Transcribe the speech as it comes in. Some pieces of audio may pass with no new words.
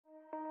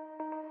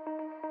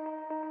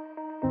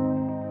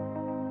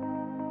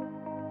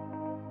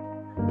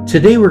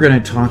Today we're going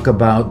to talk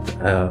about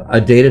a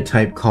data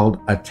type called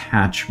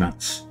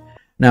attachments.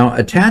 Now,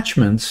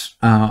 attachments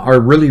are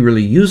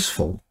really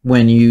useful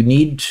when you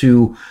need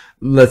to,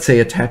 let's say,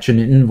 attach an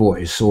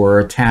invoice or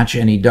attach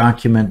any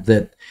document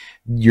that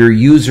your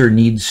user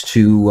needs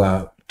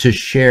to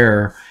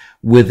share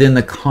within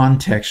the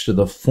context of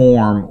the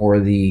form or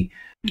the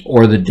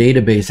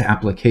database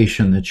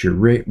application that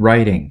you're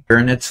writing.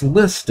 And it's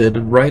listed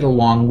right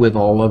along with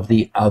all of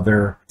the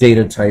other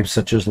data types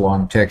such as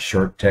long text,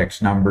 short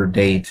text, number,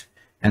 date,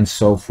 and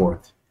so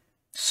forth.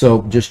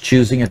 So just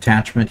choosing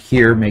attachment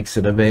here makes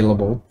it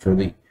available for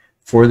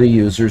the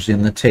users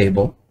in the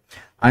table.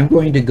 I'm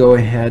going to go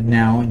ahead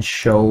now and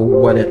show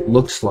what it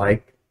looks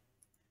like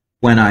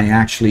when I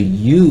actually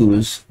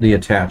use the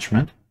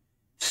attachment.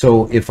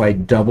 So if I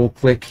double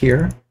click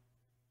here,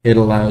 it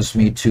allows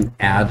me to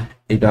add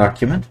a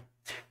document.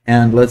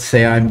 And let's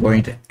say I'm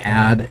going to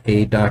add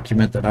a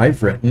document that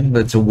I've written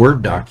that's a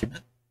Word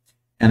document.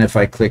 And if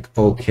I click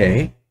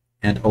OK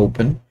and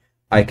open,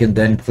 I can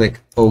then click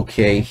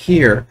OK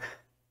here.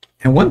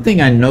 And one thing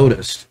I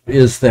noticed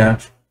is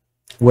that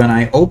when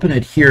I open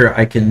it here,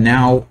 I can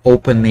now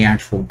open the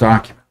actual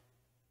document.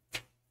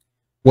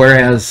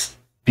 Whereas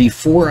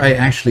before I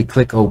actually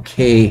click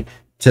OK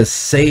to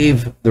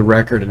save the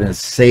record and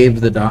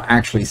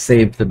actually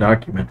save the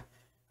document,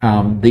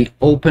 the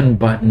open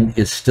button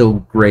is still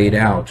grayed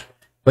out.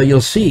 But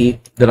you'll see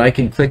that I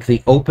can click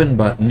the open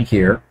button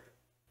here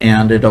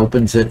and it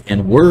opens it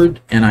in Word,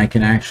 and I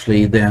can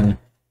actually then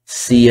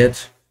see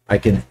it, I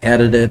can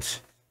edit it,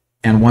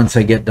 and once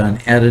I get done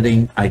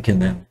editing, I can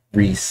then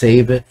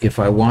resave it if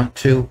I want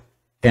to,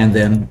 and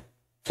then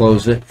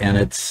close it, and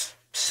it's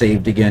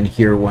saved again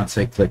here once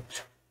I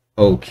clicked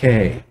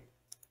OK.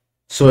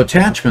 So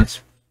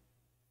attachments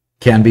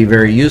can be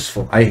very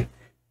useful.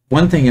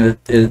 One thing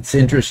that's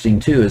interesting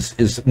too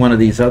is one of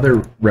these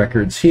other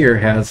records here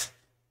has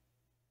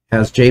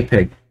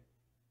JPEGs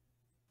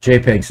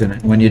in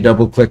it. When you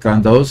double click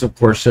on those, of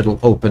course, it'll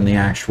open the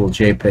actual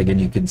JPEG, and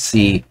you can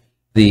see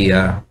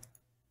the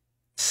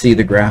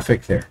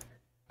graphic there.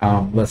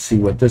 Let's see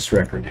what this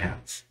record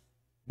has.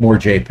 More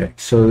JPEGs.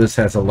 So this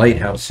has a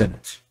lighthouse in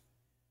it.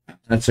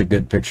 That's a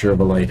good picture of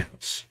a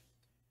lighthouse.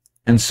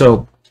 And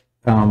so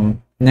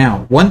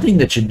now, one thing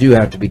that you do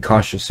have to be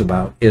cautious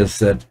about is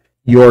that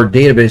your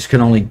database can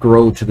only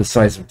grow to the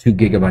size of 2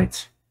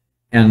 gigabytes.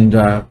 And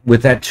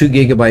with that 2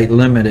 gigabyte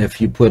limit,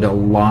 if you put a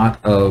lot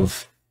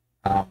of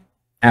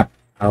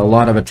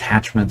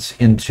attachments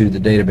into the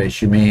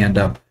database, you may end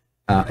up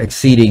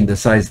exceeding the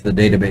size of the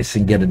database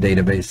and get a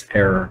database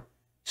error.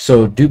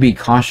 So do be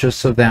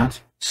cautious of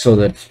that so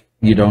that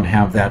you don't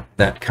have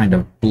that kind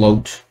of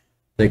bloat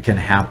that can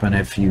happen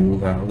if you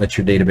let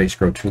your database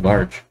grow too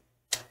large.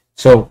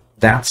 So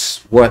that's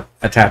what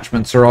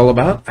attachments are all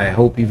about. I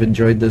hope you've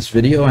enjoyed this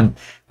video, and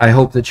I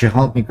hope that you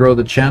help me grow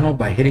the channel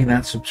by hitting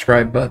that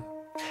subscribe button,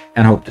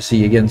 and hope to see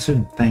you again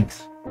soon.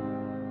 Thanks.